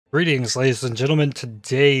Greetings, ladies and gentlemen.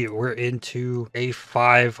 Today we're into day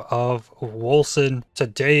 5 of Wolcen.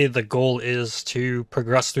 Today the goal is to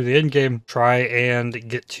progress through the end game, try and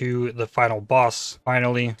get to the final boss.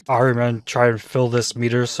 Finally, Ahriman, try and fill this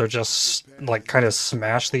meter, so just like kind of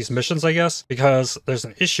smash these missions, I guess, because there's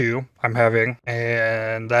an issue I'm having,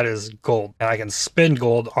 and that is gold. And I can spend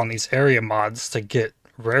gold on these area mods to get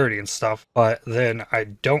rarity and stuff, but then I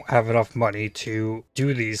don't have enough money to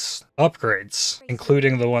do these upgrades,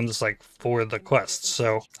 including the ones like for the quests.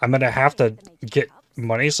 So I'm gonna have to get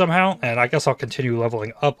money somehow, and I guess I'll continue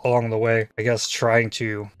leveling up along the way. I guess trying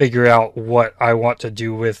to figure out what I want to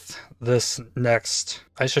do with this next.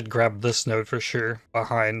 I should grab this node for sure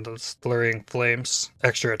behind the Slurring Flames.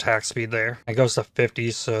 Extra attack speed there. It goes to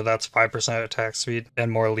 50, so that's 5% attack speed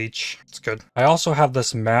and more leech. It's good. I also have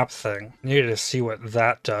this map thing. Needed to see what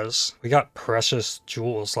that does. We got precious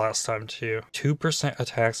jewels last time too. 2%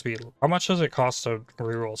 attack speed. How much does it cost to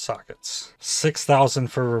reroll sockets? 6,000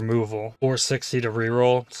 for removal, 460 to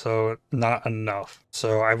reroll, so not enough.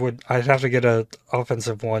 So I'd have to get an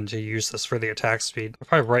offensive one to use this for the attack speed.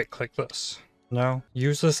 If I right click this. No.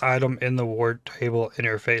 Use this item in the ward table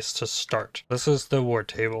interface to start. This is the ward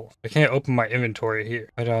table. I can't open my inventory here.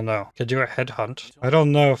 I don't know. Could do a headhunt. I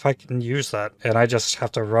don't know if I can use that, and I just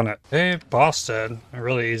have to run it. Hey, boss dead.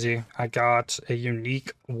 Really easy. I got a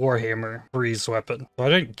unique Warhammer freeze weapon. So I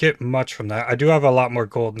didn't get much from that. I do have a lot more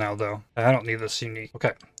gold now, though. I don't need this unique.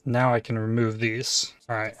 Okay. Now I can remove these.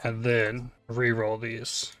 Alright, and then reroll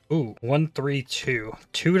these. Ooh, 132.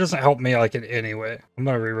 2 doesn't help me like in any way. I'm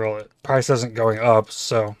gonna reroll it. Price isn't going up,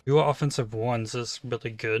 so 2 offensive ones is really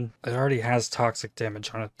good. It already has toxic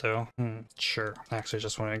damage on it though. Sure. I actually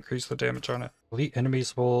just want to increase the damage on it. Elite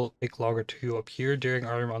enemies will take longer to appear during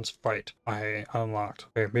Ahriman's fight. I unlocked.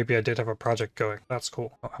 Okay, maybe I did have a project going. That's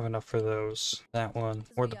cool. I don't have enough for those. That one.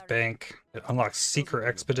 Or the bank. It unlocks secret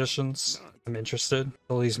expeditions. I'm interested.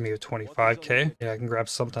 It leaves me with 25k. Yeah, I can grab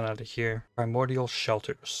something out of here. Primordial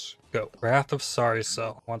shelters. Go. Wrath of Sorry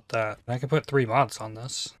Cell. Want that. And I can put 3 mods on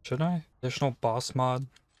this. Should I? Additional boss mod.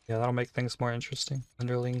 Yeah, that'll make things more interesting.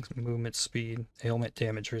 Underling movement speed, ailment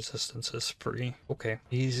damage resistance is free. Okay,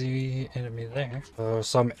 easy enemy there.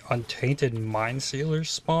 Some untainted mine sealers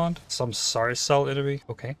spawned. Some sorry cell enemy.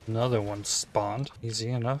 Okay, another one spawned. Easy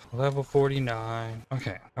enough. Level 49.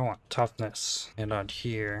 Okay, I want toughness. And on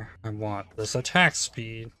here, I want this attack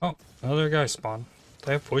speed. Oh, another guy spawned.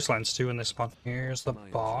 They have voice lines too when they spawn. Here's the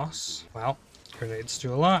boss. Wow. Grenades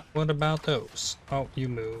do a lot. What about those? Oh, you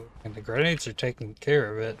move. And the grenades are taking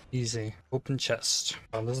care of it. Easy. Open chest.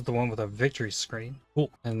 Oh, this is the one with a victory screen. Cool.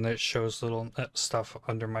 And it shows little stuff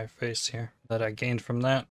under my face here that I gained from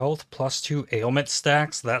that. Health +2 ailment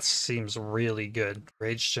stacks. That seems really good.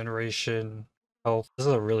 Rage generation. Health. This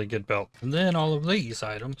is a really good belt. And then all of these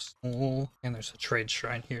items. Oh, and there's a trade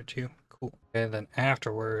shrine here too. Cool. And then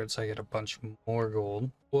afterwards, I get a bunch more gold.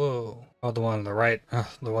 Whoa. Oh, the one on the right.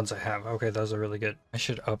 The ones I have. Okay, those are really good. I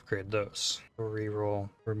should upgrade those. Reroll,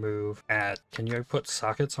 remove, add. Can you put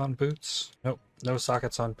sockets on boots? Nope, no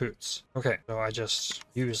sockets on boots. Okay, so I just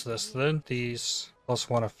use this then. These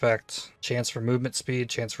 +1 effect. Chance for movement speed,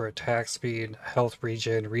 chance for attack speed, health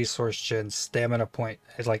regen, resource gen, stamina point.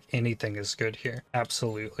 It's like anything is good here.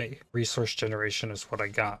 Absolutely. Resource generation is what I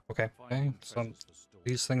got. Okay, so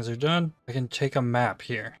these things are done. I can take a map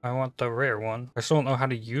here. I want the rare one. I still don't know how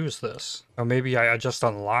to use this. Or maybe I just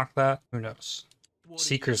unlock that. Who knows?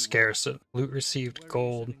 Seeker's Garrison. Loot received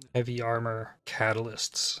gold. Heavy armor.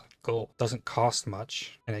 Catalysts. Gold. Doesn't cost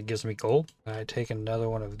much. And it gives me gold. And I take another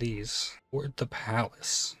one of these. Toward the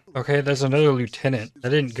palace. Okay, there's another lieutenant. That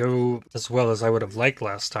didn't go as well as I would have liked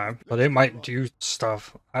last time. But it might do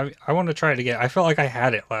stuff. I want to try it again. I felt like I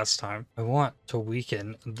had it last time. I want to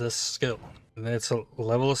weaken this skill. And it's a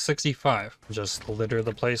level of 65. Just litter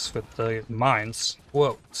the place with the mines.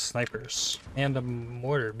 Whoa, snipers. And a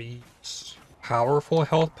mortar beast. Powerful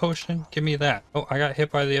health potion? Give me that. Oh, I got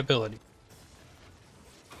hit by the ability.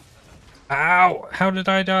 Ow! How did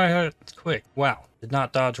I die quick? Wow. Did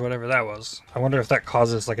not dodge whatever that was. I wonder if that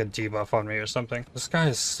causes like a debuff on me or something. This guy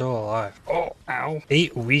is still alive. Oh, ow.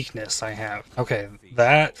 8 weakness I have. Okay,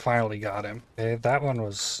 that finally got him. Okay, that one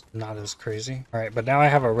was not as crazy. Alright, but now I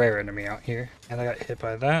have a rare enemy out here. And I got hit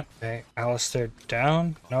by that. Okay, Alistair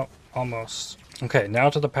down. Nope, almost. Okay,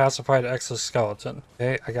 now to the pacified exoskeleton.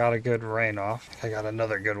 Okay, I got a good rain off. I got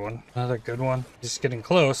another good one. Another good one. He's getting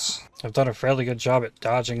close. I've done a fairly good job at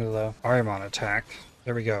dodging the Ahriman attack.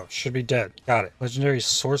 There we go. Should be dead. Got it. Legendary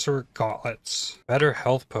Sorcerer Gauntlets. Better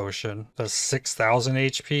health potion. Does 6,000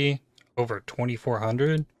 HP. Over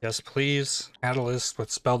 2,400. Yes, please. Catalyst with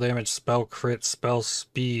spell damage, spell crit, spell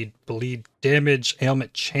speed, bleed damage,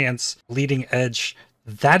 ailment chance, bleeding edge,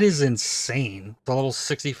 That is insane. The level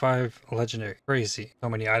 65 legendary. Crazy. So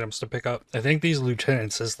many items to pick up. I think these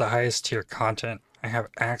lieutenants is the highest tier content I have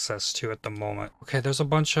access to at the moment. Okay, there's a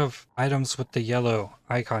bunch of items with the yellow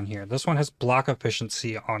icon here. This one has block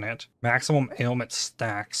efficiency on it, maximum ailment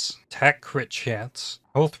stacks, attack crit chance,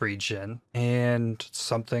 health regen, and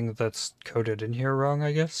something that's coded in here wrong,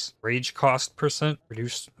 I guess. Rage cost percent,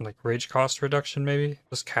 reduced, like rage cost reduction maybe.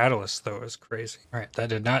 This catalyst though is crazy. All right, that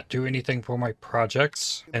did not do anything for my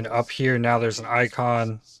projects. And up here now there's an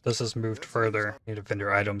icon. This has moved further. Need to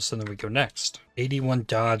vendor items and then we go next. 81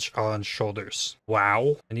 dodge on shoulders.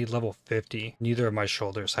 Wow. I need level 50. Neither of my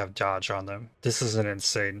shoulders have dodge on them. This is an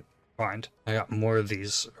insane find. I got more of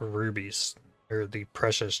these rubies. Or the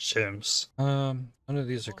precious gems. None of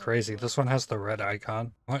these are crazy. This one has the red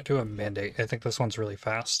icon. I might do a mandate. I think this one's really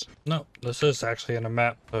fast. No, this is actually in a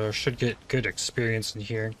map. Should get good experience in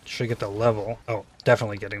here. Should get the level. Oh,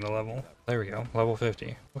 definitely getting the level. There we go. Level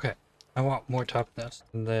 50. Okay. I want more toughness.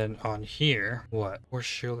 And then on here, what? Force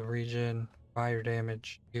shield regen, fire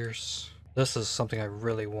damage, pierce. This is something I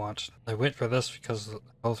really want. I went for this because of the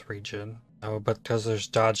health regen. Oh, but because there's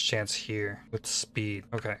dodge chance here with speed.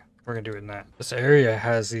 Okay. We're gonna do it in that. This area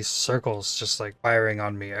has these circles just like firing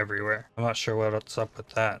on me everywhere. I'm not sure what's up with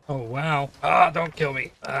that. Oh, wow. Ah, don't kill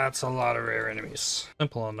me. That's a lot of rare enemies.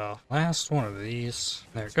 Simple enough. Last one of these.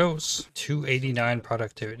 There it goes. 289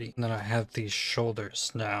 productivity. And then I have these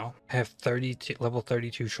shoulders now. I have level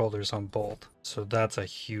 32 shoulders on both. So that's a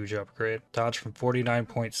huge upgrade. Dodge from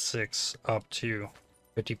 49.6 up to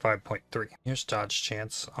 55.3. Here's dodge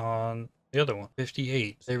chance on the other one,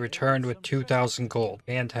 58. They returned with 2,000 gold.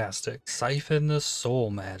 Fantastic. Siphon the soul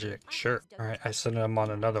magic. Sure. Alright, I sent them on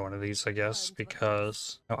another one of these, I guess,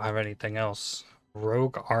 because I don't have anything else.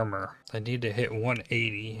 Rogue armor. I need to hit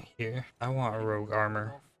 180 here. I want rogue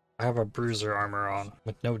armor. I have a bruiser armor on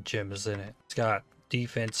with no gems in it. It's got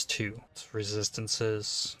defense 2. It's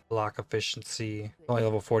resistances, block efficiency, only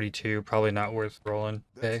level 42, probably not worth rolling.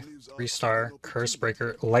 Okay, 3-star, curse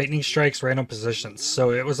breaker, lightning strikes random positions.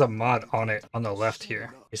 So it was a mod on it on the left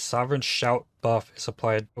here. A sovereign shout buff is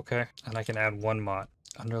applied. Okay, and I can add one mod,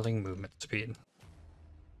 underling movement speed.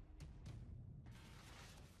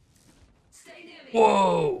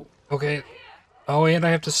 Whoa! Okay. Oh, and I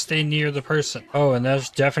have to stay near the person. Oh, and there's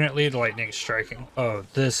definitely lightning striking. Oh,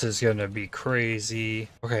 this is gonna be crazy.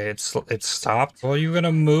 Okay, it's stopped. Well, are you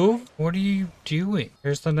gonna move? What are you doing?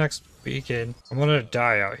 Here's the next beacon. I'm gonna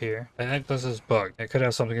die out here. I think this is bugged. It could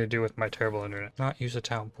have something to do with my terrible internet. Not use a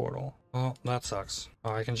town portal. Well, that sucks.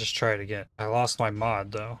 Oh, I can just try it again. I lost my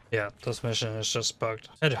mod, though. Yeah, this mission is just bugged.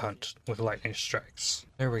 Headhunt with lightning strikes.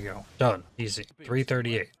 There we go. Done. Easy.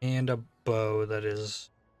 338. And a bow that is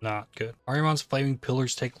not good. Ahriman's flaming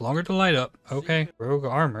pillars take longer to light up. Okay. Rogue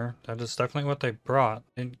armor. That is definitely what they brought.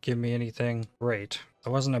 Didn't give me anything great. That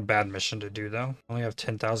wasn't a bad mission to do, though. I only have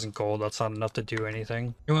 10,000 gold. That's not enough to do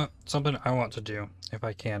anything. You know what? Something I want to do, if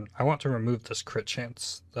I can. I want to remove this crit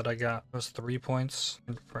chance that I got. It was 3 points.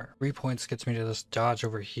 And 3 points gets me to this dodge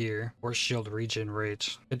over here. Force shield regen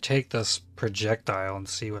rate. Could take this projectile and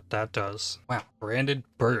see what that does. Wow. Branded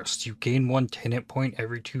burst. You gain 1 hit point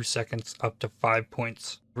every 2 seconds, up to 5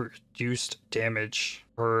 points. Reduced damage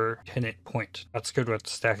per hit point. That's good with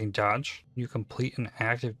stacking dodge. You complete an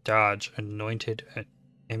active dodge, anointed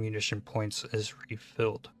ammunition points is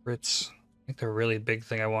refilled. Crits. I think the really big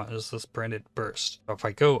thing I want is this branded burst. So if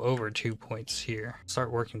I go over 2 points here,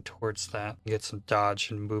 start working towards that, get some dodge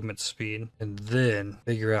and movement speed, and then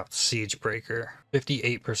figure out siege breaker.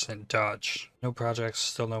 58% dodge. No projects,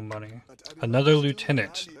 still no money. Another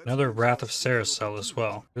lieutenant, another Wrath of Saracel as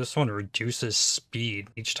well. This one reduces speed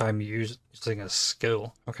each time using a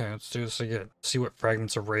skill. Okay, let's do this again. See what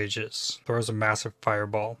Fragments of Rage is. Throws a massive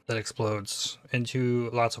fireball that explodes into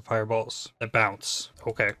lots of fireballs that bounce.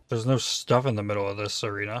 Okay, there's no stuff in the middle of this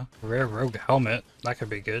arena. Rare rogue helmet, that could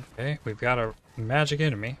be good. Okay, we've got a magic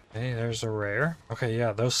enemy. Okay, there's a rare. Okay,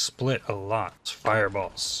 yeah, those split a lot. It's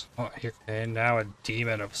fireballs. Oh, here. Okay, now a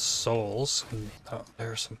demon of souls. Oh,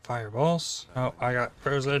 there's some fireballs. Oh, I got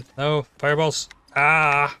frozen. No, fireballs.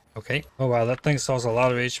 Ah! Okay. Oh, wow, that thing still has a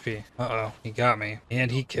lot of HP. Uh-oh, he got me.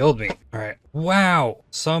 And he killed me. Alright. Wow!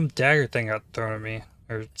 Some dagger thing got thrown at me.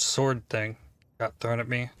 Or sword thing got thrown at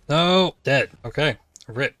me. No! Dead. Okay.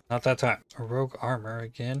 Rip. Not that time. A rogue armor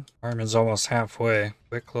again. Armin's almost halfway.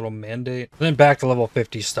 quick little mandate. And then back to level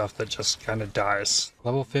 50 stuff that just kind of dies.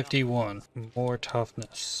 Level 51, more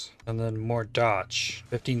toughness. And then more dodge,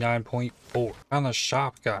 59.4. Found the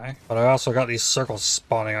shop guy, but I also got these circles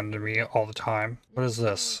spawning under me all the time. What is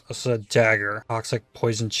this? This is a dagger. Toxic,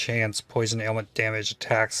 poison chance, poison ailment damage,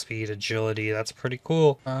 attack speed, agility. That's pretty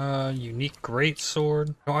cool. Unique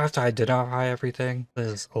greatsword. Don't have to identify everything.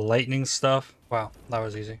 There's lightning stuff. Wow, that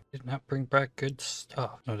was easy. Did not bring back good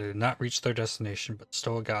stuff. No, they did not reach their destination, but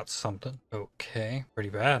still got something. Okay, pretty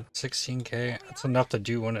bad. 16k. That's enough to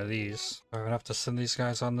do one of these. Do I have to send these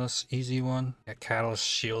guys on this easy one? Yeah, catalyst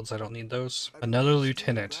shields. I don't need those. Another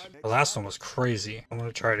lieutenant. The last one was crazy. I'm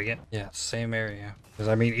gonna try it again. Yeah, same area. Because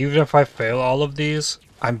I mean, even if I fail all of these,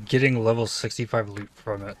 I'm getting level 65 loot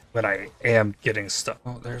from it. But I am getting stuff.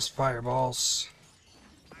 Oh, there's fireballs.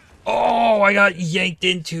 Oh, I got yanked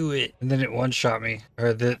into it. And then it one-shot me.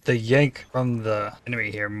 Or the yank from the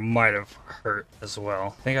enemy here might have hurt as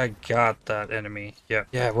well. I think I got that enemy. Yep.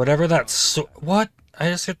 Yeah, whatever that's... What? I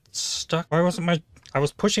just get stuck. Why wasn't my... I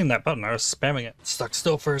was pushing that button. I was spamming it. Stuck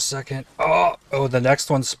still for a second. Oh, the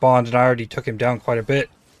next one spawned and I already took him down quite a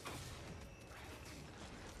bit.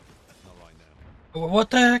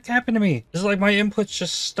 What the heck happened to me? It's like my inputs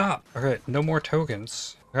just stopped. Alright, no more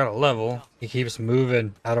tokens. I got a level. He keeps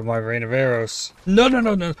moving out of my rain of arrows. No.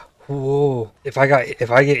 Whoa. If I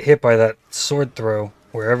get hit by that sword throw,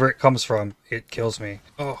 wherever it comes from, it kills me.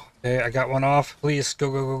 Oh, okay, I got one off. Please,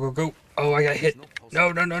 go. Oh, I got hit.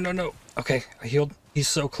 No. Okay, I healed. He's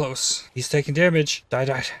so close. He's taking damage.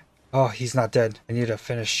 Die. Oh, he's not dead. I need to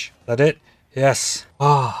finish. Is that it? Yes.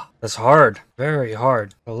 That's hard. Very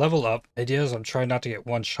hard. A level up. Idea is I'm trying not to get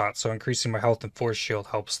one shot, so increasing my health and force shield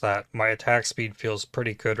helps that. My attack speed feels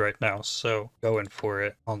pretty good right now, so going for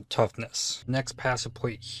it on toughness. Next passive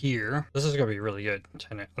point here. This is gonna be really good,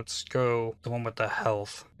 Lieutenant. Let's go the one with the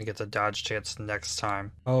health. We get the dodge chance next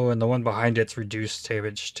time. Oh, and the one behind it's reduced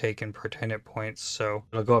damage taken per tenant points, so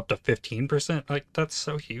it'll go up to 15%. Like, that's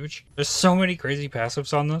so huge. There's so many crazy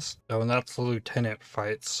passives on this. Oh, and that's the lieutenant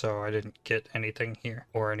fight, so I didn't get anything here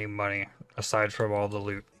or any money aside from all the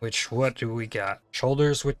loot. What do we got?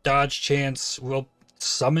 Shoulders with dodge chance will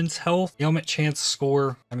summons health, ailment chance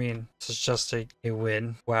score. I mean, this is just a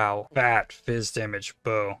win. Wow. Fat fizz damage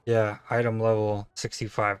bow. Yeah, item level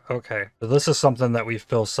 65. Okay, so this is something that we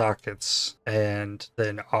fill sockets and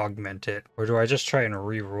then augment it. Or do I just try and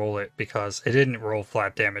re-roll it because it didn't roll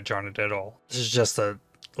flat damage on it at all? This is just a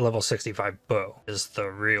level 65 bow is the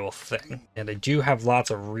real thing. And I do have lots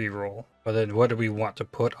of reroll. But then what do we want to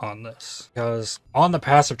put on this? Because on the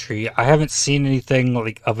passive tree, I haven't seen anything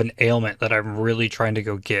like of an ailment that I'm really trying to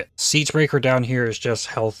go get. Siege Breaker down here is just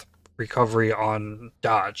health recovery on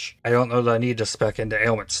dodge. I don't know that I need to spec into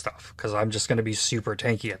ailment stuff because I'm just going to be super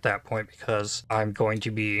tanky at that point because I'm going to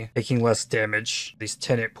be taking less damage. These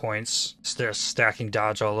tenant points, they're stacking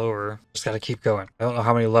dodge all over. Just got to keep going. I don't know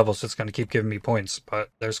how many levels it's going to keep giving me points, but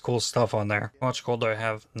there's cool stuff on there. How much gold do I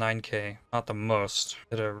have? 9k. Not the most.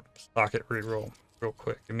 Hit a socket reroll real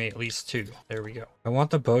quick. Give me at least 2. There we go. I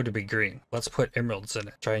want the bow to be green. Let's put emeralds in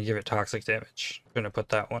it. Try and give it toxic damage. I'm gonna put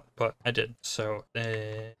that one, but I did. So,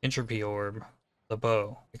 entropy orb. The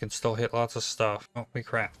bow. We can still hit lots of stuff. Oh, we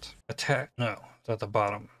craft. Attack. No, it's at the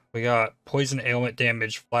bottom. We got poison ailment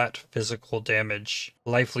damage, flat physical damage,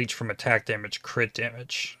 life leech from attack damage, crit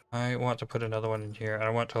damage. I want to put another one in here. I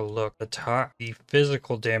want to look. The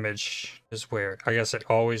physical damage is where? I guess it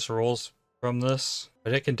always rolls from this,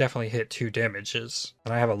 but it can definitely hit 2 damages.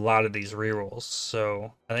 And I have a lot of these rerolls,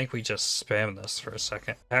 so I think we just spam this for a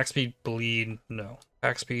second. Attack speed, bleed, no.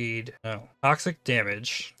 Attack speed, no. Toxic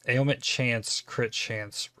damage, ailment chance, crit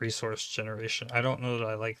chance, resource generation. I don't know that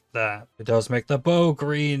I like that. It does make the bow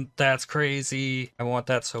green. That's crazy. I want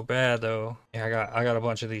that so bad though. Yeah, I got a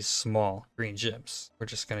bunch of these small green gems. We're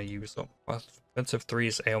just gonna use them. Offensive 3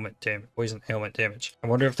 is ailment damage, poison ailment damage. I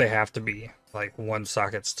wonder if they have to be like 1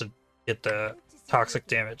 sockets to get the toxic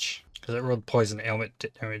damage, because it rolled poison ailment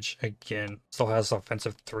damage again. Still has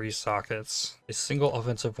offensive 3 sockets. A single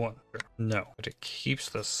offensive 1. No, but it keeps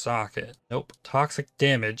the socket. Nope. Toxic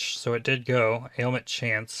damage, so it did go. Ailment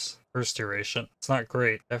chance, first duration. It's not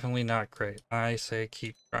great. Definitely not great. I say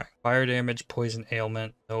keep trying. Fire damage, poison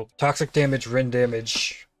ailment. Nope. Toxic damage, rend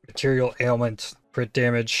damage, material ailment, crit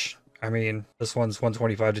damage. I mean, this one's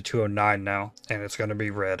 125 to 209 now, and it's gonna be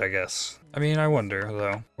red, I guess. I mean, I wonder,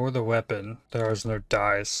 though. For the weapon, there is no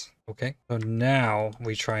dies. Okay, so now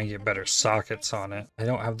we try and get better sockets on it. I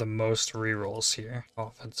don't have the most rerolls here.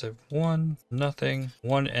 Offensive 1, nothing,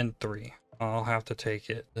 1 and 3. I'll have to take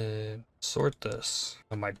it. Sort this.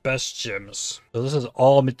 My best gems. So this is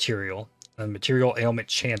all material. And material ailment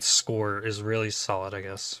chance score is really solid, I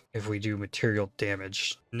guess, if we do material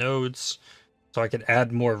damage. Nodes. So I can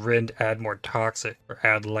add more Rend, add more Toxic, or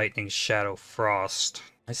add Lightning, Shadow, Frost.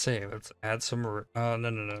 I say, let's add some...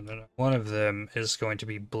 no. One of them is going to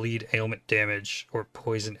be Bleed ailment damage or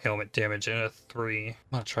Poison ailment damage in a 3. I'm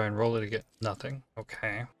gonna try and roll it again. Nothing.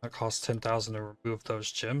 Okay. That costs 10,000 to remove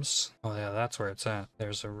those gems. Oh yeah, that's where it's at.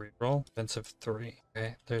 There's a reroll. Defensive 3.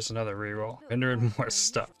 Okay, there's another reroll. Rendering more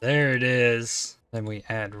stuff. There it is. Then we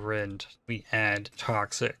add Rend. We add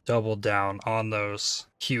Toxic. Double down on those.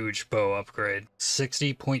 Huge bow upgrade.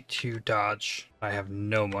 60.2 dodge. I have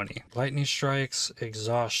no money. Lightning strikes,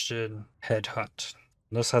 exhaustion, headhunt.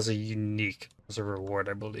 This has a unique as a reward,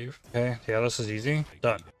 I believe. Okay, yeah, this is easy.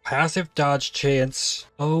 Done. Passive dodge chance.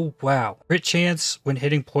 Oh, wow. Crit chance when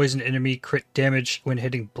hitting poison enemy. Crit damage when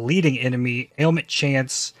hitting bleeding enemy. Ailment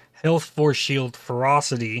chance. Health, force shield,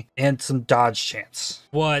 ferocity, and some dodge chance.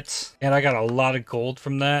 What? And I got a lot of gold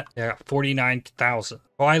from that. Yeah, I got 49,000.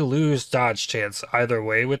 Well, I lose dodge chance either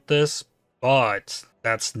way with this, but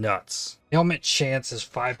that's nuts. Ailment chance is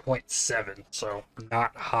 5.7, so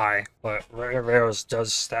not high, but Rare Arrows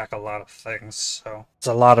does stack a lot of things, so it's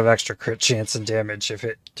a lot of extra crit chance and damage if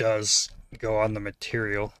it does go on the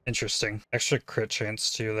material. Interesting. Extra crit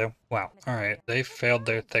chance too, though. Wow. Alright, they failed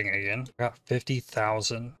their thing again. Got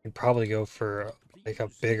 50,000. Could probably go for like a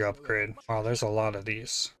big upgrade. Wow, there's a lot of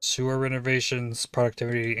these. Sewer renovations,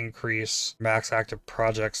 productivity increase, max active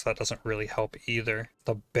projects. That doesn't really help either.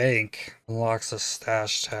 The bank unlocks a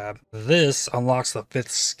stash tab. This unlocks the 5th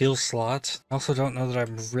skill slot. I also don't know that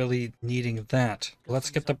I'm really needing that. Let's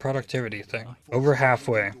get the productivity thing. Over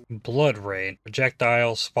halfway. Blood rain.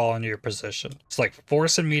 Projectiles fall into your position. It's like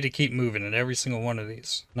forcing me to keep moving in every single one of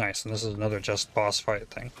these. Nice, and this is another just boss fight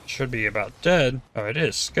thing. Should be about dead. Oh, it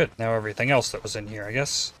is. Good. Now everything else that was in here, I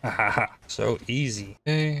guess. Ahaha. So easy.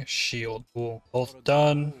 Okay, shield. Cool. Both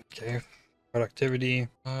done. Okay. Productivity.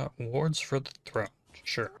 Wards for the throne.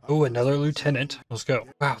 Sure. Oh, another lieutenant. Let's go.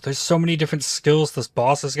 Wow, there's so many different skills this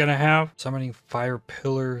boss is gonna have. Summoning fire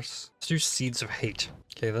pillars. Let's do Seeds of Hate.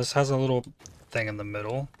 Okay, this has a little thing in the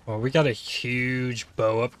middle. Well, we got a huge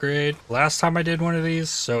bow upgrade last time I did one of these,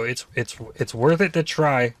 so it's worth it to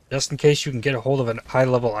try, just in case you can get a hold of a high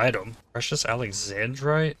level item. Precious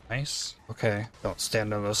Alexandrite. Nice. Okay, don't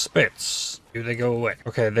stand on those spits. Do they go away?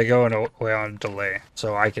 Okay, they go away on delay,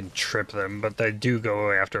 so I can trip them, but they do go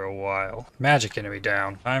away after a while. Magic enemy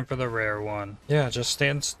down. Time for the rare one. Yeah, just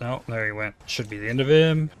stands. No, there he went. Should be the end of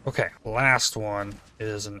him. Okay, last one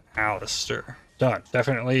is an Alistair. Done.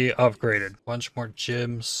 Definitely upgraded. Bunch more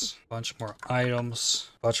gems, bunch more items,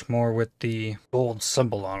 bunch more with the gold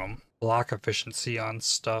symbol on them. Block efficiency on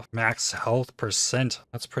stuff. Max health percent.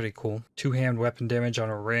 That's pretty cool. 2-hand weapon damage on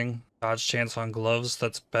a ring. Dodge chance on gloves.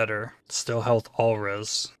 That's better. Still health all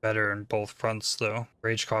res. Better in both fronts though.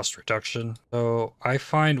 Rage cost reduction. So I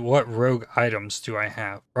find what rogue items do I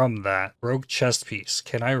have from that. Rogue chest piece.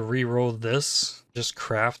 Can I re-roll this? Just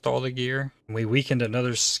craft all the gear. We weakened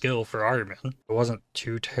another skill for Ahriman. It wasn't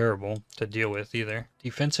too terrible to deal with either.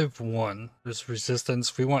 Defensive 1. There's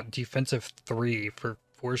resistance. We want defensive 3 for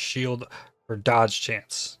force shield or dodge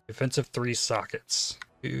chance. Defensive 3 sockets.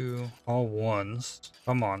 2 all ones.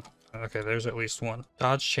 Come on. Okay, there's at least one.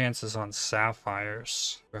 Dodge chances on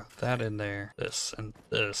sapphires. Throw that in there. This and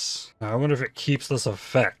this. Now, I wonder if it keeps this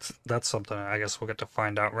effect. That's something I guess we'll get to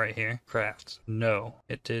find out right here. Craft. No,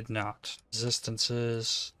 it did not.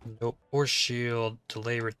 Resistances. Nope. Force shield.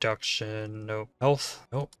 Delay reduction. Nope. Health.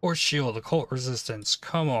 Nope. Force shield. Occult resistance.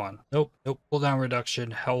 Come on. Nope. Nope. Cooldown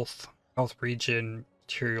reduction. Health. Health regen.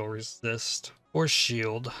 Material resist. Force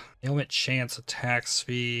shield, ailment chance, attack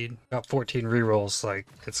speed. Got 14 rerolls. Like,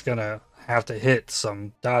 it's gonna have to hit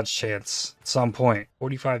some dodge chance at some point.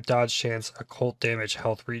 45 dodge chance, occult damage,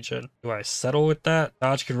 health regen. Do I settle with that?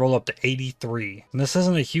 Dodge can roll up to 83. And this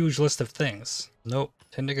isn't a huge list of things. Nope.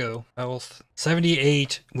 10 to go. Health.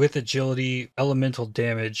 78 with agility, elemental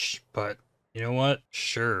damage. But you know what?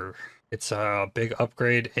 Sure. It's a big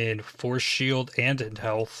upgrade in force shield and in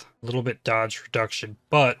health. A little bit dodge reduction,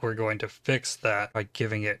 but we're going to fix that by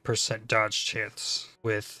giving it percent dodge chance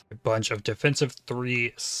with a bunch of defensive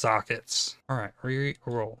 3 sockets. All right,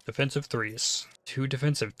 re-roll. Defensive 3s. 2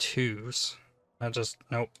 defensive 2s. Not just,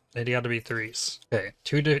 nope, they got to be 3s. Okay,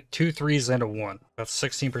 2 3s and a 1. That's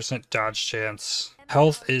 16% dodge chance.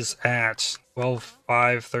 Health is at 12,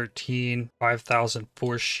 5, 13, 5,000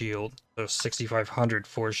 force shield. So 6,500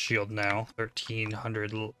 force shield now.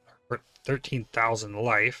 13,000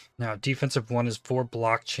 life. Now defensive 1 is 4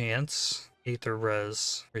 block chance. Aether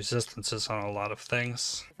res. Resistances on a lot of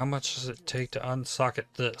things. How much does it take to unsocket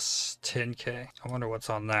this? 10k. I wonder what's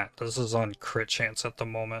on that. This is on crit chance at the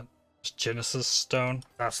moment. Genesis Stone.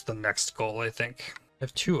 That's the next goal, I think. I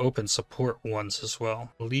have 2 open support ones as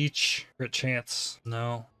well. Leech, crit chance.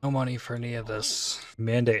 No. No money for any of this.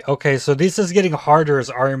 Mandate. Okay, so this is getting harder as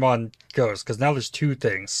Ahriman goes, because now there's 2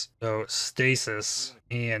 things. So stasis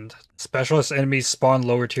and specialist enemies spawn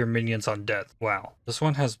lower tier minions on death. Wow. This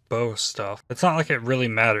one has bow stuff. It's not like it really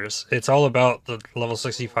matters. It's all about the level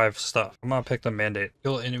 65 stuff. I'm gonna pick the mandate.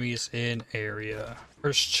 Kill enemies in area.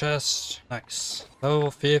 First chest. Nice. Level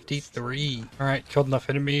 53. Alright, killed enough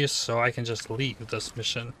enemies so I can just leave this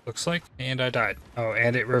mission. Looks like. And I died. Oh,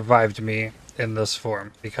 and it revived me in this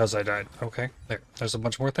form because I died. Okay. There's a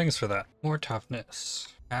bunch more things for that. More toughness.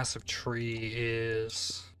 Massive tree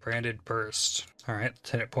is branded burst. Alright,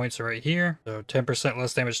 10 hit points are right here. So 10%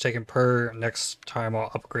 less damage taken per. Next time I'll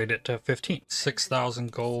upgrade it to 15.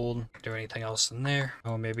 6,000 gold. Do anything else in there?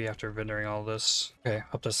 Oh, maybe after vendoring all this. Okay,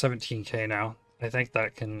 up to 17k now. I think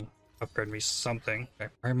that can upgrade me something.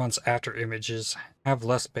 Okay. Ahriman's after images have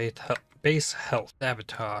less base health.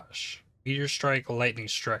 Sabotage. Meteor strike, lightning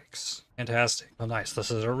strikes. Fantastic. Oh, nice. This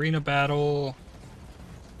is arena battle.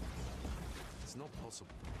 It's not possible.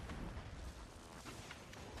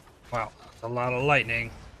 Wow, that's a lot of lightning.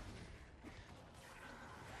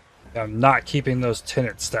 I'm not keeping those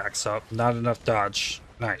tenant stacks up. Not enough dodge.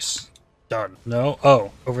 Nice. Done. No.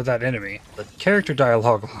 Oh, over that enemy. The character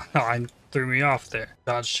dialogue line threw me off there.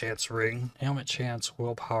 Dodge chance ring. Ailment chance,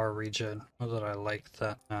 willpower regen. Oh, that I like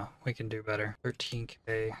that. No, we can do better.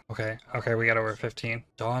 13k. Okay, we got over 15.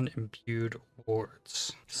 Dawn imbued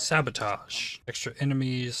wards. Sabotage. Extra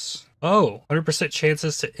enemies. Oh, 100%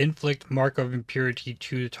 chances to inflict mark of impurity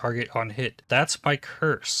to the target on hit. That's my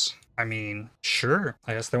curse. I mean, sure.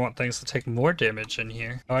 I guess they want things to take more damage in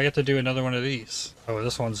here. Oh, I get to do another one of these. Oh,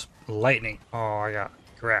 this one's lightning. Oh, I got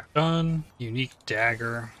grab. Done. Unique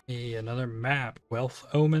dagger. Hey, another map. Wealth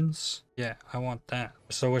omens. Yeah, I want that.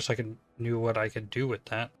 I so wish I knew what I could do with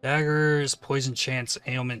that. Daggers, poison chance,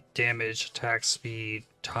 ailment damage, attack speed,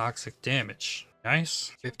 toxic damage.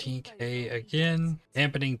 Nice. 15k again.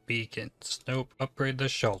 Dampening beacons. Nope. Upgrade the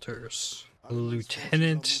shelters.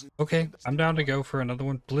 Lieutenant. Okay, I'm down to go for another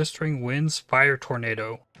one. Blistering winds, fire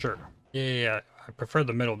tornado. Sure. Yeah. I prefer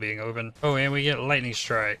the middle being open. Oh, and we get lightning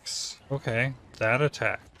strikes. Okay, that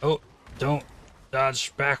attack. Oh, don't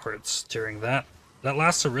dodge backwards during that. That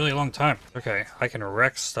lasts a really long time. Okay, I can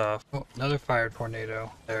wreck stuff. Oh, another fire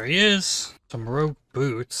tornado. There he is. Some rogue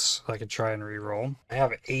boots I could try and reroll. I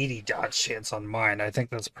have 80 dodge chance on mine. I think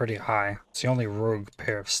that's pretty high. It's the only rogue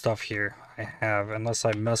pair of stuff here I have, unless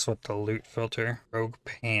I mess with the loot filter. Rogue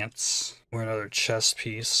pants. Or another chest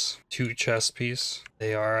piece. 2 chest piece.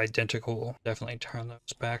 They are identical. Definitely turn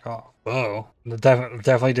those back off. Whoa.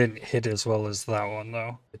 Definitely didn't hit as well as that one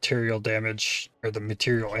though. Material damage, or the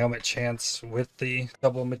material ailment chance with the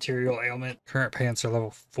double material ailment. Current pants are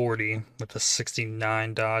level 40 with a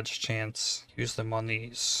 69 dodge chance. Use them on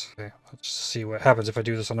these. Okay, let's see what happens if I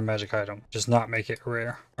do this on a magic item. Just not make it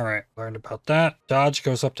rare. Alright, learned about that. Dodge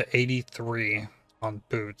goes up to 83 on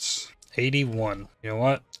boots. 81. You know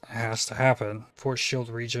what? It has to happen. Force shield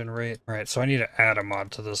regen rate. Alright, so I need to add a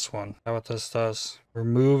mod to this one. How what this does?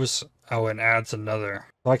 Removes. Oh, and adds another.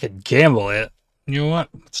 So I could gamble it. You know what?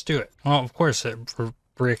 Let's do it. Well, of course it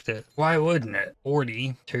bricked it. Why wouldn't it?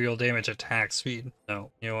 40. Material damage, attack speed.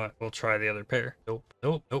 No. You know what? We'll try the other pair. Nope.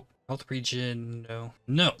 Health regen,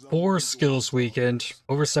 no. 4 skills weakened.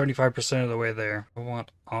 Over 75% of the way there. I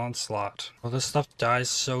want onslaught. Well, this stuff dies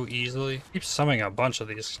so easily. Keep summoning a bunch of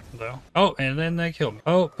these, though. Oh, and then they kill me.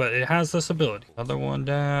 Oh, but it has this ability. Another one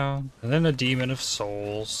down. And then a demon of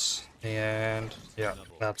souls. And yeah,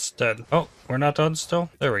 that's dead. Oh, we're not done still?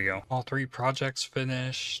 There we go. All 3 projects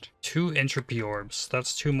finished. 2 entropy orbs.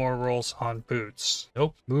 That's 2 more rolls on boots.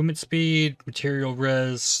 Nope. Movement speed, material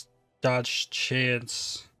res, dodge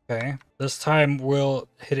chance. Okay, this time we'll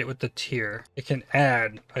hit it with the tier. It can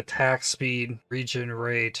add attack speed, regen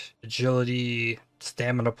rate, agility,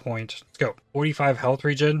 stamina point. Let's go. 45 health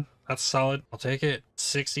regen. That's solid. I'll take it.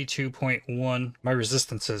 62.1. My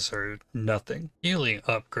resistances are nothing. Healing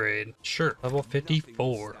upgrade. Sure. Level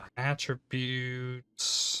 54.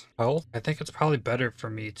 Attributes. Health. I think it's probably better for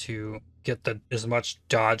me to get as much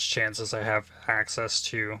dodge chance as I have access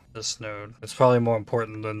to this node. It's probably more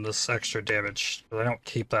important than this extra damage, but I don't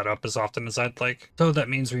keep that up as often as I'd like. So that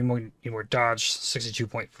means we need more dodge.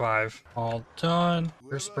 62.5. All done.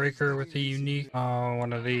 First breaker with a unique. Oh,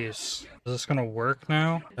 one of these. Is this gonna work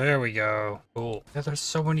now? There we go. Cool. Yeah, there's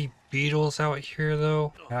so many beetles out here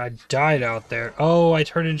though. I died out there. Oh, I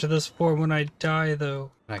turn into this form when I die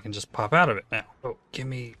though. And I can just pop out of it now. Oh, give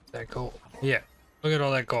me that gold. Yeah. Look at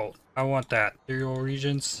all that gold. I want that. Imperial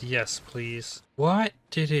regions? Yes, please. What?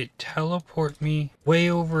 Did it teleport me way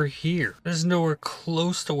over here? There's nowhere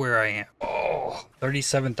close to where I am. Oh,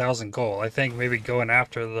 37,000 gold. I think maybe going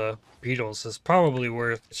after the beetles is probably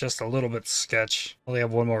worth. It's just a little bit sketch. Only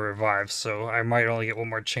have one more revive, so I might only get one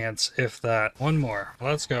more chance, if that. One more.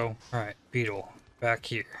 Let's go. All right, beetle. Back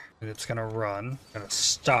here. And it's gonna run. Gonna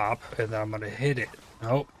stop, and then I'm gonna hit it.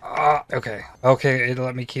 Nope. Ah, okay. Okay, it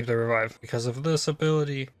let me keep the revive because of this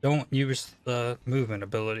ability. Don't use the movement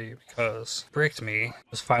ability because it bricked me.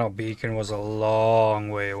 This final beacon was a long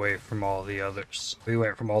way away from all the others. We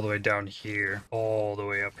went from all the way down here, all the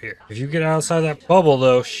way up here. If you get outside that bubble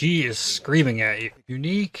though, she is screaming at you.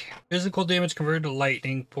 Unique. Physical damage converted to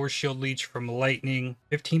lightning. Force shield leech from lightning.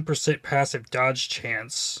 15% passive dodge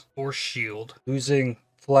chance. Force shield. Losing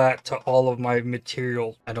flat to all of my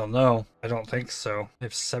material. I don't know. I don't think so. I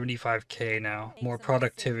have 75k now. More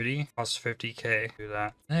productivity. Costs 50k. Do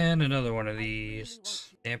that. And another one of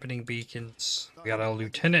these. Dampening beacons. We got a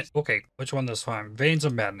lieutenant. Okay, which one this time? Veins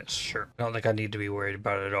of Madness. Sure. I don't think I need to be worried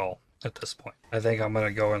about it at all at this point. I think I'm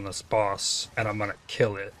gonna go in this boss and I'm gonna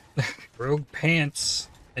kill it. Rogue Pants.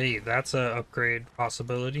 Hey, that's a upgrade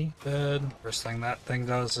possibility. Good. First thing that thing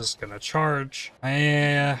does is gonna charge.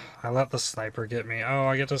 I let the sniper get me. Oh,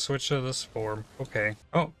 I get to switch to this form. Okay.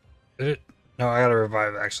 Oh, did it? No, I gotta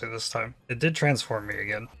revive actually this time. It did transform me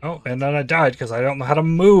again. Oh, and then I died because I don't know how to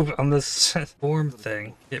move on this form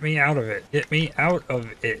thing. Get me out of it. Get me out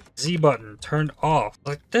of it. Z button turned off.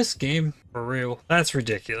 Like this game, for real. That's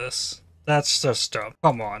ridiculous. That's just dumb.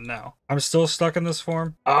 Come on now. I'm still stuck in this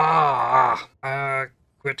form.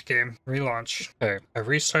 Quit game. Relaunch. Okay, I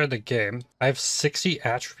restarted the game. I have 60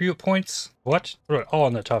 attribute points. What? All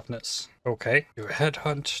in the toughness. Okay. Do a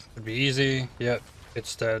headhunt. Would be easy. Yep.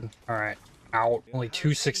 It's dead. Alright. Out. Only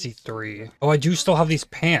 263. Oh, I do still have these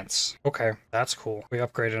pants. Okay. That's cool. We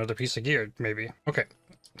upgrade another piece of gear, maybe. Okay.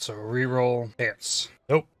 So reroll pants.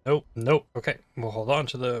 Nope, nope, nope. Okay, we'll hold on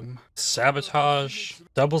to them. Sabotage.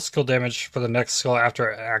 Double skill damage for the next skill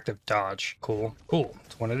after active dodge. Cool, cool.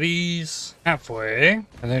 It's one of these. Halfway.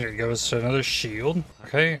 And then it goes to another shield.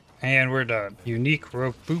 Okay, and we're done. Unique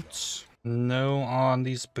rope boots. No on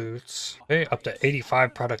these boots. Okay, up to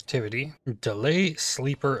 85 productivity. Delay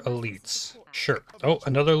sleeper elites. Sure. Oh,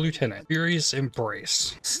 another lieutenant. Fury's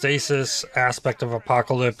Embrace. Stasis, Aspect of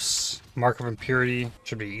Apocalypse, Mark of Impurity.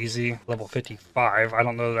 Should be easy. Level 55. I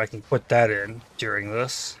don't know that I can put that in during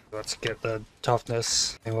this. Let's get the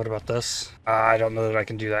toughness. And what about this? I don't know that I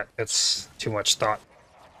can do that. It's too much thought.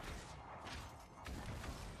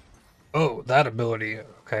 Oh, that ability.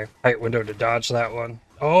 Okay. Tight window to dodge that one.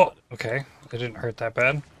 Oh, okay. It didn't hurt that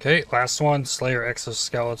bad. Okay, last one, Slayer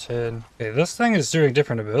Exoskeleton. Okay, this thing is doing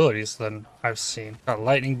different abilities than I've seen. Got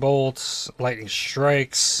lightning bolts, lightning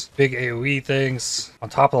strikes, big AoE things, on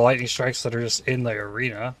top of the lightning strikes that are just in the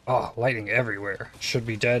arena. Oh, lightning everywhere. Should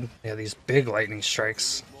be dead. Yeah, these big lightning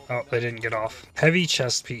strikes. Oh, they didn't get off. Heavy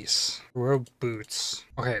chest piece. Rogue boots.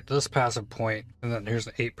 Okay, this passive point, and then here's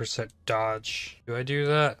an 8% dodge. Do I do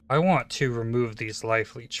that? I want to remove these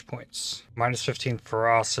life leech points. Minus 15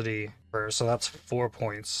 ferocity. So that's 4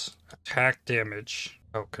 points. Attack damage.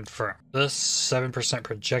 Oh, confirm. This 7%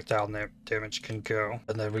 projectile damage can go.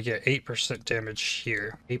 And then we get 8% damage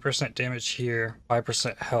here. 8% damage here.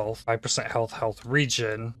 5% health. 5% health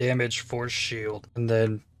regen. Damage force shield. And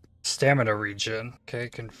then stamina regen. Okay,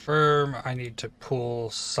 confirm. I need to pull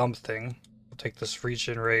something. I'll take this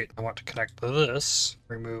regen rate. I want to connect to this.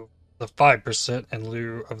 Remove the 5% in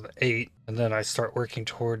lieu of the 8, and then I start working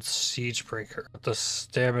towards Siegebreaker. Put the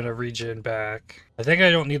stamina regen back. I think I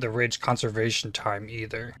don't need the rage conservation time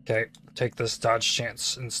either. Okay, take this dodge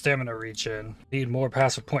chance and stamina regen. Need more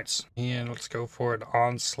passive points. And let's go for an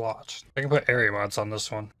onslaught. I can put area mods on this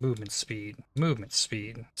one. Movement speed. Movement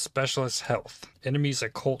speed. Specialist health. Enemies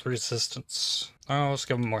occult resistance. Oh, let's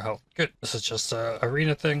give them more health. Good. This is just a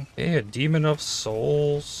arena thing. Okay, a demon of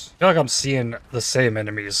souls. I feel like I'm seeing the same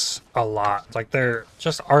enemies a lot. Like they're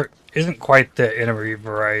just isn't quite the enemy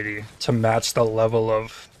variety to match the level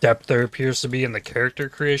of depth there appears to be in the character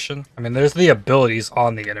creation. I mean, there's the abilities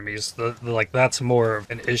on the enemies. Like that's more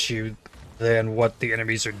of an issue than what the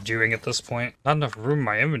enemies are doing at this point. Not enough room in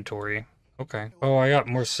my inventory. Okay. Oh, I got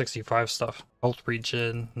more 65 stuff. Health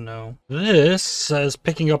regen, no. This says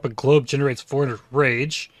picking up a globe generates 400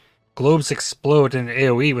 rage. Globes explode in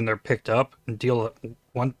AoE when they're picked up and deal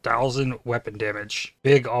 1000 weapon damage.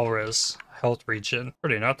 Big all-res. Health regen.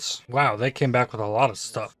 Pretty nuts. Wow, they came back with a lot of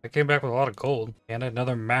stuff. They came back with a lot of gold. And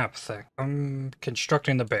another map thing. I'm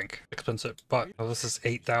constructing the bank. Expensive, but this is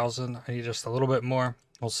 8,000. I need just a little bit more.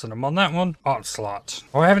 We'll send him on that one. Onslaught.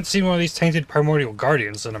 Oh, I haven't seen one of these tainted primordial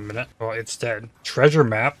guardians in a minute. Oh, it's dead. Treasure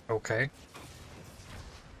map. Okay.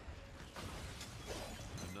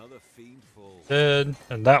 Dead.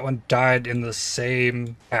 And that one died in the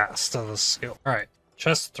same cast of the skill. Alright.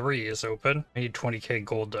 Chest 3 is open. I need 20k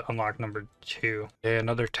gold to unlock number 2. Okay,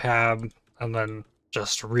 another tab. And then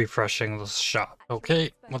just refreshing the shop.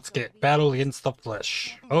 Okay, let's get Battle Against the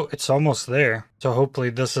Flesh. Oh, it's almost there. So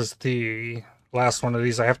hopefully this is the last one of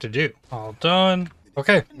these I have to do. All done.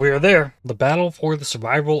 Okay, we are there. The battle for the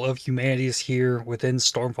survival of humanity is here. Within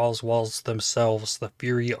Stormfall's walls themselves, the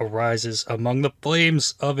fury arises. Among the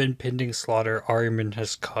flames of impending slaughter, Ahriman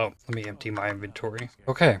has come. Let me empty my inventory.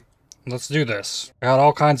 Okay, let's do this. I got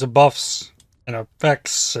all kinds of buffs and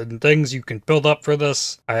effects and things you can build up for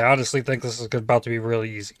this. I honestly think this is about to be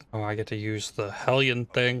really easy. Oh, I get to use the Hellion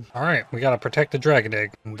thing. All right, we gotta protect the dragon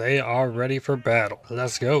egg. They are ready for battle.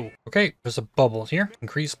 Let's go. Okay, there's a bubble here.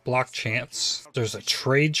 Increase block chance. There's a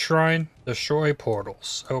trade shrine. Destroy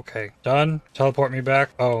portals. Okay, done. Teleport me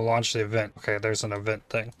back. Oh, launch the event. Okay, there's an event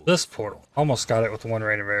thing. This portal. Almost got it with one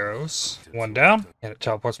rain of arrows. One down. And it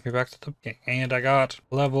teleports me back to the beginning. And I got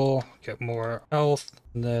level. Get more health.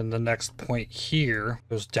 And then the next point here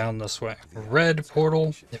goes down this way. Red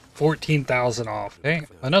portal. Get 14,000 off. Okay,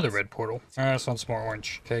 another red portal. Alright, this one's more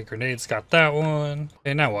orange. Okay, grenades got that one.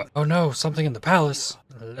 Okay, now what? Oh no, something in the palace.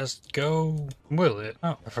 Let's go. Will it?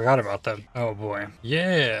 Oh, I forgot about them. Oh boy.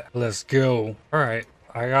 Yeah, let's go. Alright.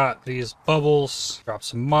 I got these bubbles. Drop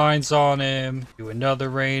some mines on him. Do another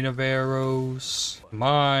rain of arrows.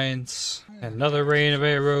 Mines. Another rain of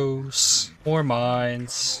arrows. More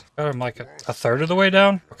mines. Got him like a third of the way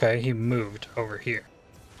down. Okay, he moved over here.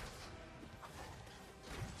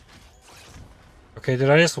 Okay,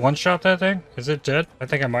 did I just one-shot that thing? Is it dead? I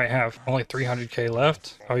think I might have. Only 300k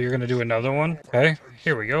left. Oh, you're gonna do another one? Okay,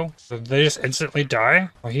 here we go. So they just instantly die?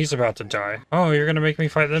 Oh, he's about to die. Oh, you're gonna make me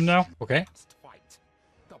fight them now? Okay.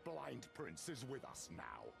 The blind prince is with us now.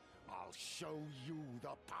 I'll show you the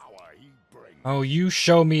power he brings. Oh, you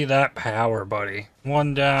show me that power, buddy.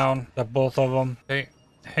 One down. That both of them. Okay.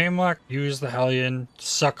 Hamlock, use the Hellion,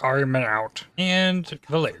 suck Ahriman out. And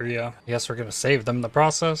Valeria. Yes, we're gonna save them in the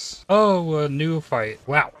process. Oh, a new fight.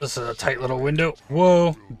 Wow, this is a tight little window.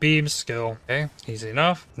 Whoa, beam skill. Okay, easy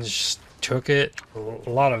enough. Just took it. A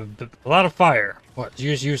lot of fire. What,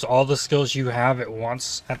 you just use all the skills you have at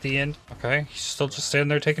once at the end? Okay, he's still just standing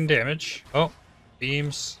there taking damage. Oh,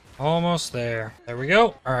 beams. Almost there. There we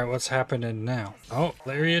go. Alright, what's happening now? Oh,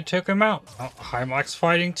 Valeria took him out. Oh, Heimlock's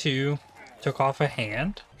fighting too. Took off a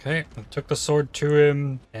hand. Okay, I took the sword to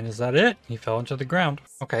him. And is that it? He fell into the ground.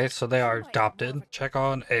 Okay, so they are adopted. Check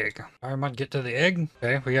on egg. Ahriman, get to the egg.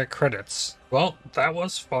 Okay, we got credits. Well, that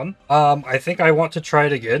was fun. I think I want to try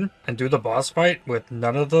it again and do the boss fight with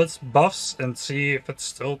none of those buffs and see if it's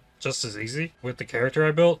still just as easy with the character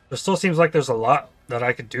I built. There still seems like there's a lot that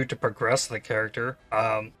I could do to progress the character.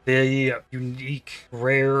 The unique,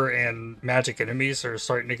 rare, and magic enemies are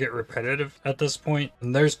starting to get repetitive at this point.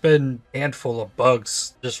 And there's been a handful of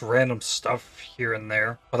bugs, just random stuff here and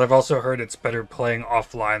there. But I've also heard it's better playing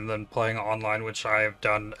offline than playing online, which I have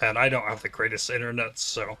done. And I don't have the greatest internet,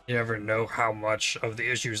 so you never know how much of the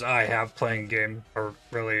issues I have playing a game are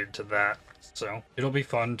related to that. So it'll be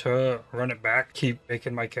fun to run it back, keep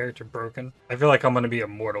making my character broken. I feel like I'm going to be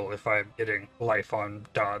immortal if I'm getting life on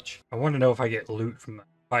dodge. I want to know if I get loot from the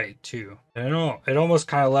fight too. And I know it almost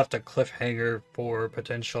kind of left a cliffhanger for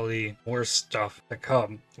potentially more stuff to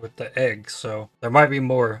come with the egg. So there might be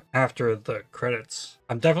more after the credits.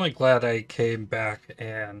 I'm definitely glad I came back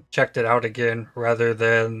and checked it out again rather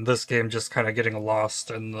than this game just kind of getting lost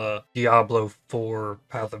in the Diablo 4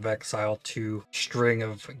 Path of Exile 2 string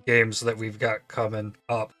of games that we've got coming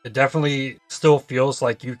up. It definitely still feels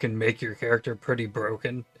like you can make your character pretty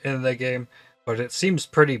broken in the game, but it seems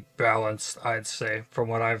pretty balanced, I'd say, from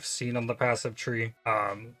what I've seen on the passive tree,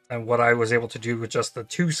 and what I was able to do with just the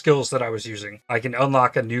 2 skills that I was using. I can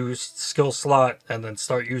unlock a new skill slot and then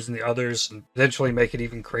start using the others and eventually make it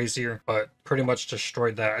even crazier, but pretty much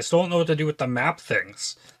destroyed that. I still don't know what to do with the map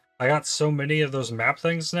things. I got so many of those map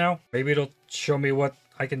things now. Maybe it'll show me what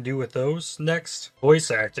I can do with those next.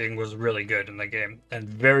 Voice acting was really good in the game and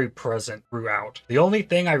very present throughout. The only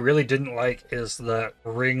thing I really didn't like is the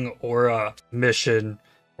ring aura mission,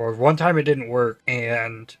 or one time it didn't work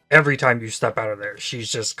and every time you step out of there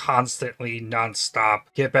she's just constantly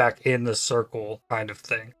non-stop get back in the circle kind of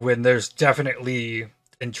thing, when there's definitely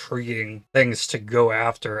intriguing things to go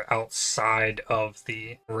after outside of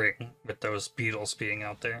the ring with those beetles being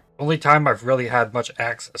out there. Only time I've really had much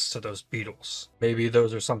access to those beetles. Maybe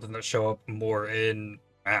those are something that show up more in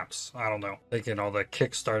Maps. I don't know. Thinking all the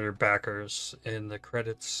Kickstarter backers in the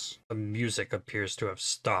credits. The music appears to have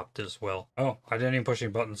stopped as well. Oh, I didn't even push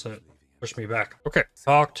any buttons and it pushed me back. Okay.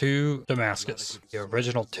 Talk to Damascus. The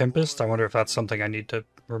original Tempest. I wonder if that's something I need to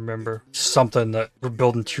remember. Something that we're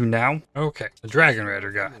building to now. Okay. The Dragon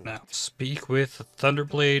Rider guy now. Speak with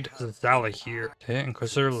Thunderblade Zala here. Okay.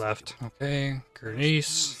 Inquisitor left. Okay.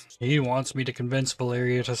 Gurnice. He wants me to convince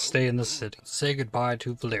Valeria to stay in the city. Say goodbye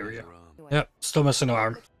to Valeria. Yep, still missing an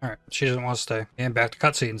arm. Alright, she doesn't want to stay. And back to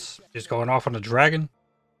cutscenes. She's going off on a dragon.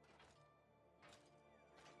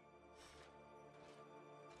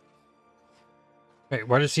 Wait,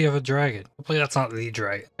 why does he have a dragon? Hopefully that's not the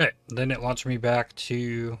dragon. Okay, then it launched me back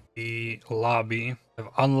to the lobby. I've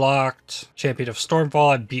unlocked Champion of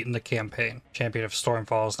Stormfall. I've beaten the campaign. Champion of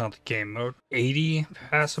Stormfall is not the game mode. 80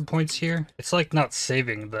 passive points here. It's like not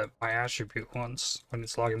saving my attribute ones when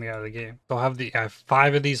it's logging me out of the game. So I have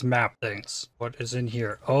 5 of these map things. What is in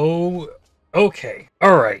here? Oh, okay.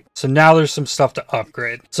 Alright. So now there's some stuff to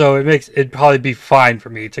upgrade. So it'd probably be fine for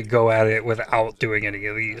me to go at it without doing any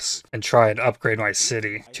of these and try and upgrade my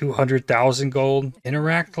city. 200,000 gold.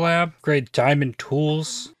 Interact lab. Upgrade diamond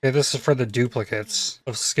tools. Okay, this is for the duplicates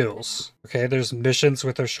of skills. Okay, there's missions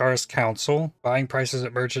with Osharis Council. Buying prices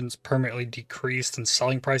at merchants permanently decreased and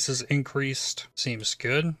selling prices increased. Seems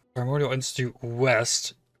good. Primordial Institute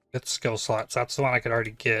West. Get skill slots. That's the one I could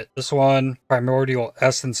already get. This one, primordial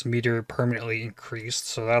essence meter permanently increased.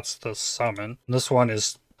 So that's the summon. And this one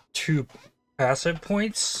is 2 passive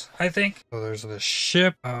points, I think. So there's the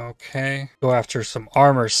ship. Okay. Go after some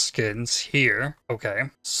armor skins here. Okay.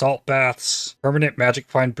 Salt baths. Permanent magic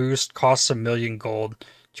find boost. Costs 1,000,000 gold.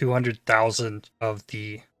 200,000 of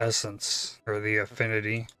the essence or the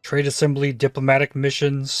affinity. Trade assembly. Diplomatic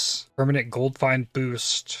missions. Permanent gold find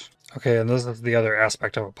boost. Okay, and this is the other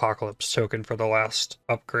aspect of Apocalypse token for the last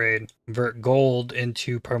upgrade. Convert gold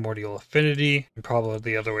into primordial affinity, and probably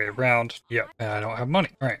the other way around. Yep, and I don't have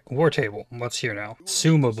money. All right, war table. What's here now?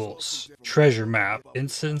 Consumables, treasure map,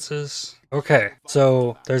 instances. Okay,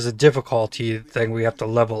 so there's a difficulty thing we have to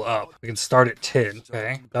level up. We can start at 10.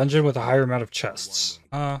 Okay, dungeon with a higher amount of chests.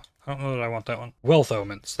 I don't know that I want that one. Wealth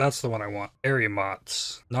Omens. That's the one I want. Area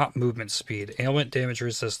mods. Not movement speed. Ailment damage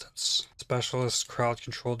resistance. Specialist crowd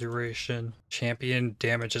control duration. Champion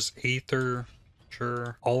damages Aether.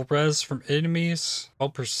 Sure. All res from enemies.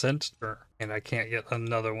 12%. Sure. And I can't get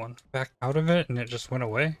another one. Back out of it and it just went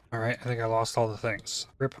away. Alright, I think I lost all the things.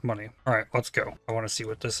 Rip money. Alright, let's go. I want to see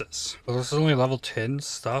what this is. So this is only level 10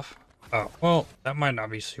 stuff. Oh, well, that might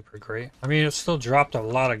not be super great. I mean, it still dropped a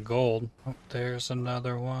lot of gold. Oh, there's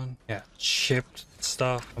another one. Yeah, chipped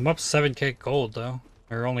stuff. I'm up 7k gold, though.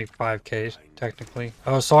 Or only 5k, technically.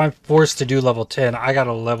 Oh, so I'm forced to do level 10. I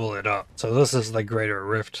gotta level it up. So this is the Greater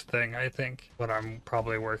Rift thing, I think. What I'm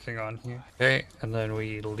probably working on here. Okay, and then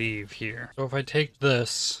we leave here. So if I take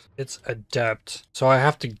this, it's Adept. So I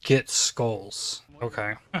have to get skulls.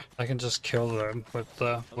 Okay, I can just kill them with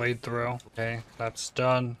the blade throw. Okay, that's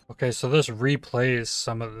done. Okay, so this replays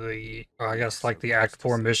some of the, I guess, like the Act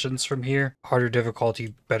 4 missions from here. Harder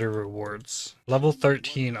difficulty, better rewards. Level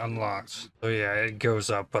 13 unlocked. So yeah, it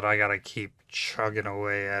goes up, but I gotta keep chugging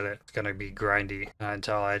away at it. It's gonna be grindy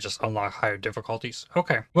until I just unlock higher difficulties.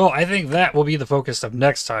 Okay, well, I think that will be the focus of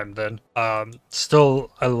next time then.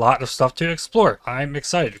 Still a lot of stuff to explore. I'm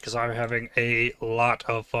excited because I'm having a lot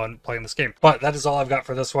of fun playing this game. But that is all I've got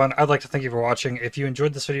for this one. I'd like to thank you for watching. If you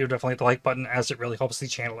enjoyed this video, definitely hit the like button as it really helps the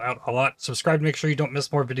channel out a lot. Subscribe to make sure you don't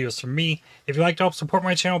miss more videos from me. If you'd like to help support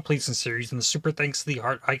my channel, please consider using the super thanks to the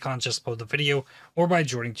heart icon just below the video or by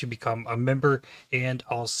joining to become a member. And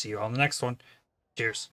I'll see you on the next one. Cheers.